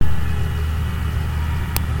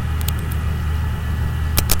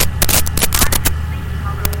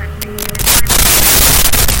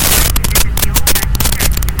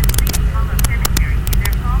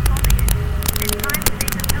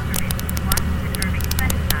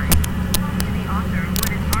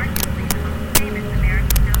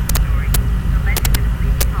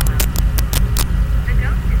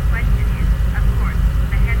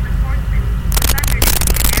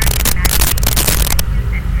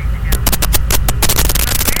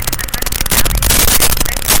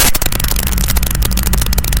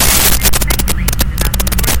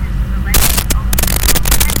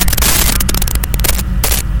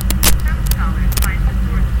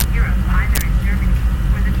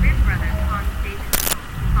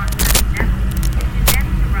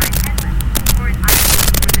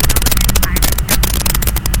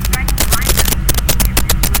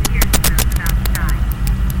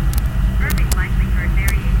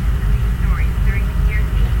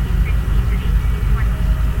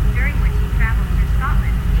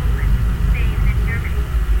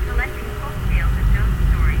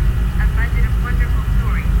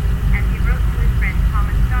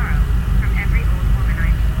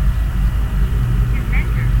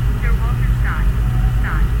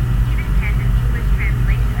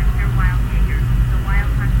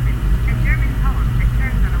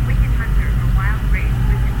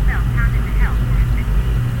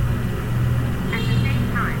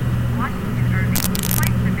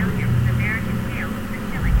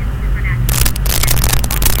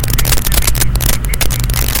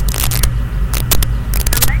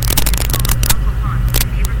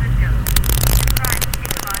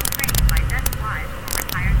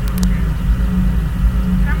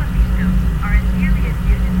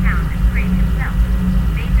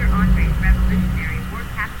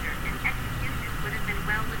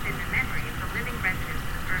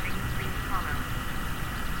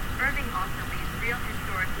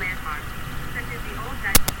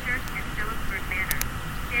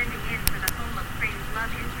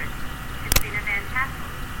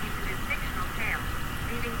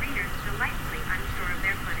appears delightfully unsure of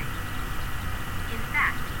their footing. In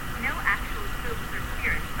fact, no actual spooks or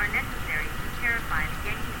spirits are necessary to terrify the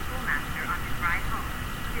Yankee schoolmaster on his ride home.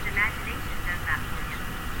 His imagination does that for him.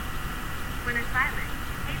 When a silent,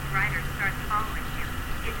 paced rider starts following him,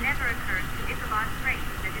 it never occurs to Ichabod Crane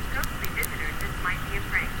that his ghostly visitor just might be a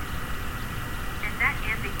prank. And that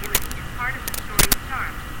ambiguity is part of the story's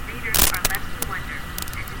charm. Readers are left to wonder,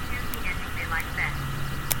 and to choose the ending they like best.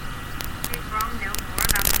 Did Brom know